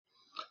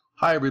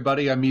Hi,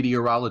 everybody. I'm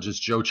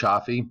meteorologist Joe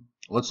Chaffee.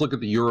 Let's look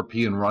at the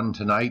European run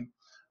tonight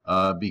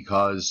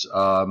because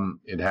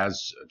it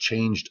has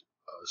changed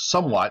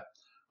somewhat.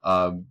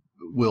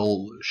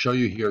 We'll show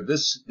you here.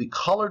 The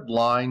colored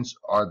lines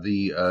are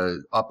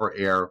the upper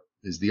air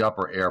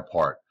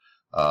part.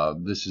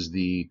 This is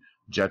the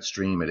jet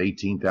stream at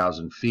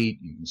 18,000 feet.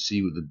 You can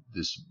see with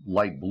this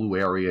light blue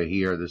area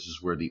here. This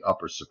is where the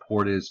upper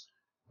support is,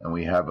 and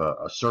we have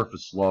a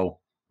surface low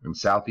in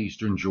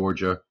southeastern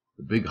Georgia.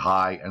 The big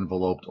high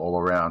enveloped all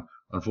around.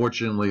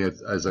 Unfortunately,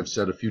 as I've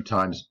said a few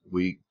times,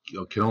 we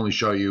can only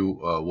show you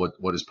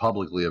what is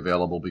publicly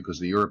available because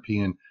the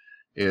European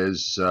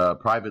is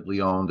privately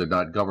owned and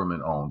not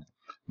government owned.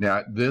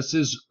 Now, this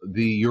is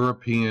the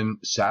European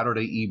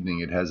Saturday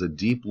evening. It has a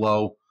deep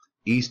low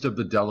east of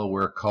the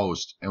Delaware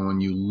coast. And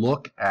when you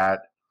look at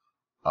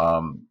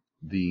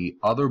the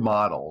other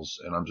models,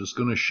 and I'm just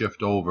going to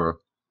shift over,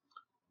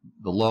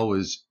 the low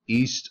is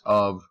east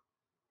of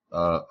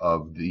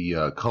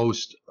the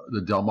coast, the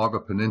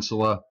Delmarva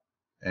Peninsula,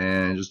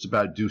 and just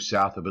about due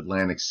south of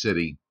Atlantic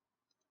City.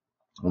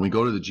 When we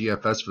go to the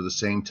GFS for the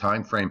same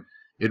time frame,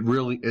 it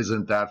really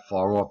isn't that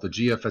far off. The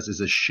GFS is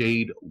a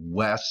shade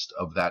west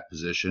of that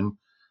position.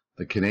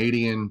 The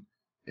Canadian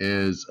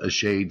is a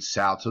shade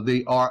south. So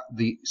they are,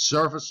 the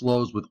surface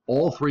lows with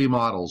all three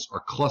models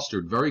are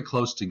clustered very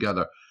close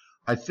together.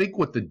 I think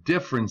what the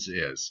difference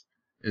is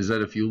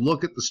that if you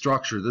look at the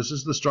structure, this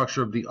is the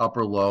structure of the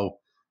upper low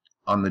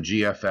on the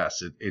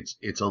GFS.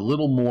 It's a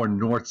little more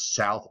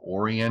north-south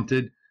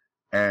oriented,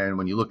 and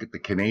when you look at the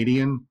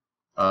Canadian,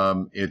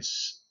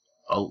 the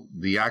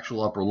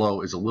actual upper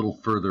low is a little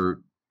further,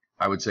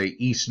 I would say,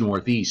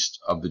 east-northeast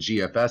of the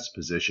GFS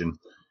position.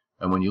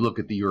 And when you look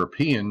at the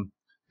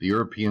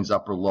European's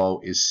upper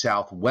low is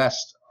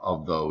southwest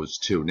of those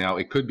two. Now,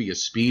 it could be a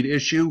speed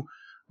issue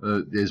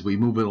as we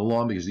move it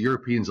along because the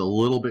European's a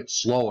little bit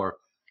slower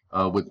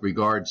with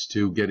regards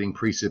to getting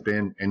precip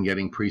in and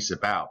getting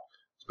precip out.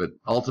 But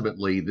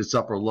ultimately, this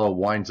upper low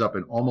winds up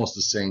in almost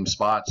the same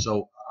spot.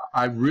 So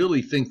I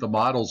really think the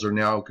models are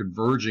now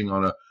converging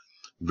on a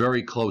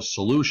very close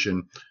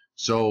solution.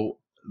 So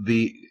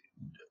the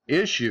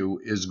issue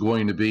is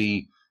going to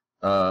be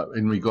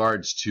in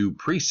regards to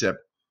precip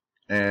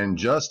and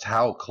just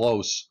how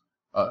close,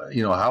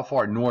 how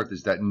far north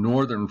is that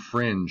northern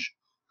fringe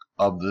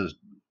of the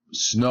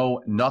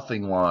snow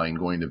nothing line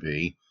going to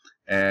be,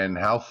 and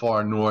how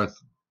far north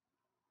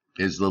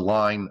is the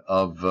line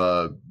of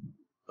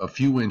a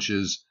few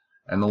inches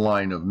and the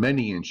line of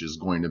many inches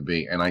going to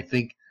be. And I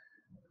think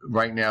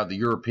right now the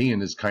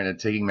European is kind of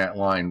taking that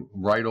line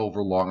right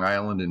over Long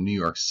Island and New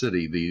York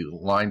City, the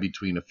line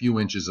between a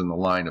few inches and the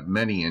line of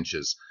many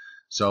inches.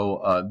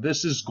 So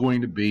this is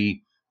going to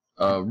be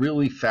a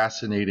really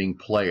fascinating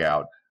play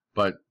out,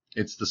 but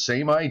it's the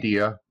same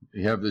idea.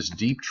 You have this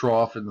deep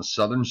trough in the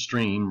southern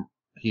stream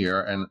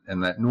here,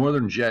 and that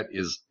northern jet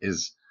is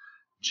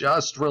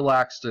just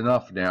relaxed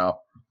enough now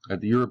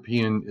that the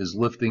European is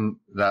lifting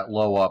that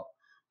low up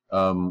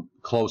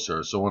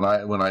closer. So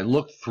when I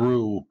look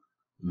through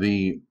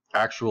the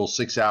actual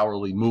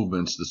 6-hourly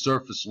movements, the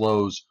surface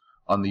lows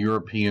on the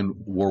European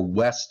were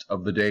west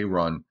of the day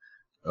run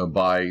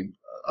by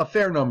a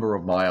fair number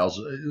of miles.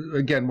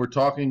 Again,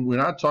 we're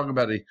not talking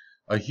about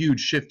a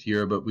huge shift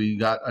here, but we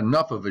got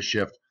enough of a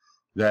shift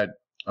that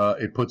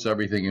it puts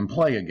everything in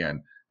play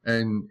again.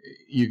 And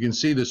you can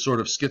see this sort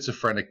of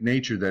schizophrenic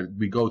nature that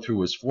we go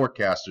through as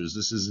forecasters.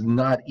 This is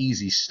not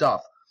easy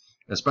stuff,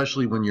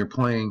 especially when you're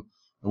playing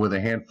with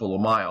a handful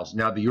of miles.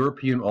 Now, the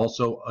European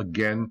also,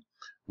 again,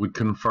 would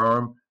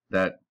confirm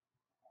that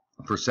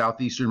for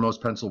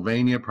southeasternmost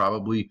Pennsylvania,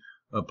 probably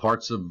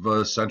parts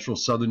of central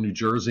southern New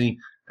Jersey,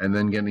 and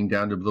then getting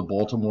down to the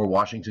Baltimore,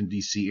 Washington,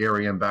 D.C.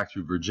 area and back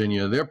through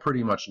Virginia, they're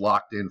pretty much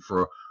locked in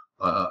for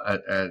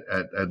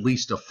at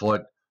least a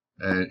foot,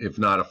 if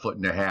not a foot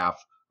and a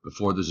half,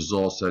 before this is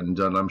all said and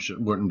done.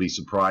 Wouldn't be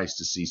surprised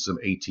to see some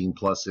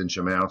 18-plus inch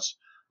amounts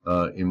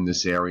in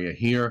this area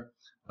here.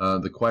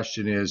 The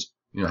question is,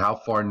 how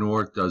far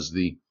north does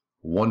the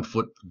 1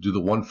 foot, do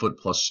the 1 foot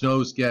plus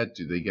snows get?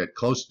 Do they get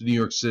close to New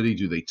York City?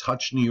 Do they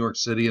touch New York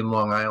City and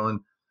Long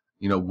Island?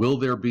 Will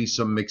there be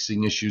some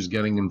mixing issues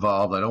getting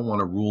involved? I don't want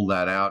to rule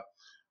that out.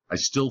 I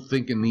still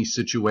think in these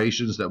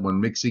situations that when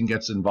mixing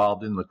gets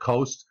involved in the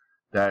coast,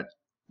 that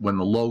when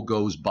the low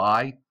goes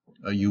by,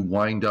 you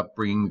wind up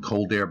bringing the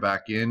cold air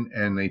back in,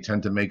 and they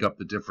tend to make up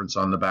the difference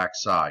on the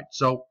backside.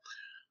 So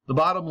the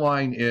bottom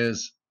line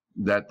is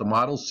that the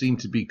models seem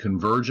to be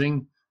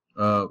converging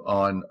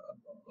on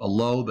a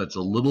low that's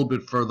a little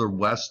bit further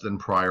west than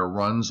prior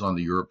runs on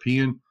the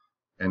European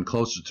and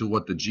closer to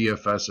what the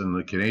GFS and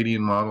the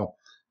Canadian model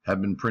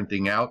have been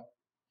printing out.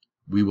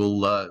 We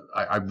will,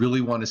 I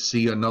really want to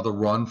see another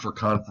run for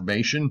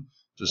confirmation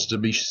just to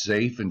be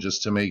safe and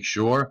just to make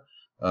sure.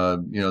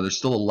 There's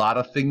still a lot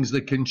of things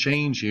that can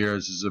change here.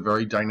 This is a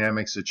very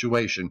dynamic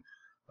situation.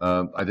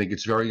 I think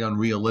it's very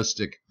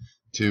unrealistic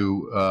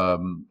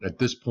to, at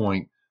this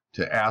point,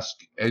 to ask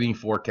any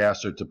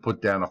forecaster to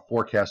put down a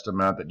forecast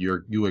amount that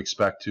you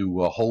expect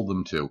to hold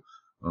them to.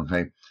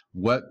 Okay,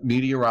 what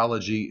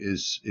meteorology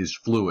is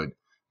fluid,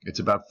 It's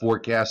about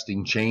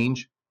forecasting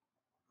change,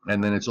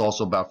 and then it's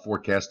also about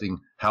forecasting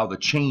how the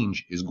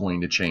change is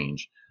going to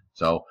change.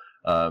 So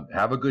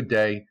have a good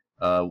day.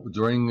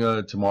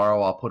 During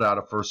tomorrow, I'll put out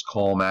a first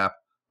call map.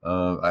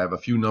 I have a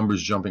few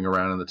numbers jumping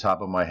around in the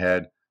top of my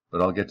head,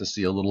 but I'll get to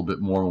see a little bit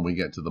more when we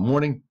get to the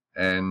morning,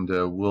 and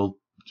we'll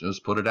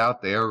just put it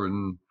out there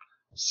and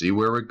see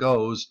where it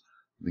goes.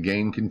 The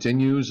game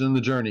continues and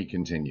the journey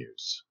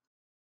continues.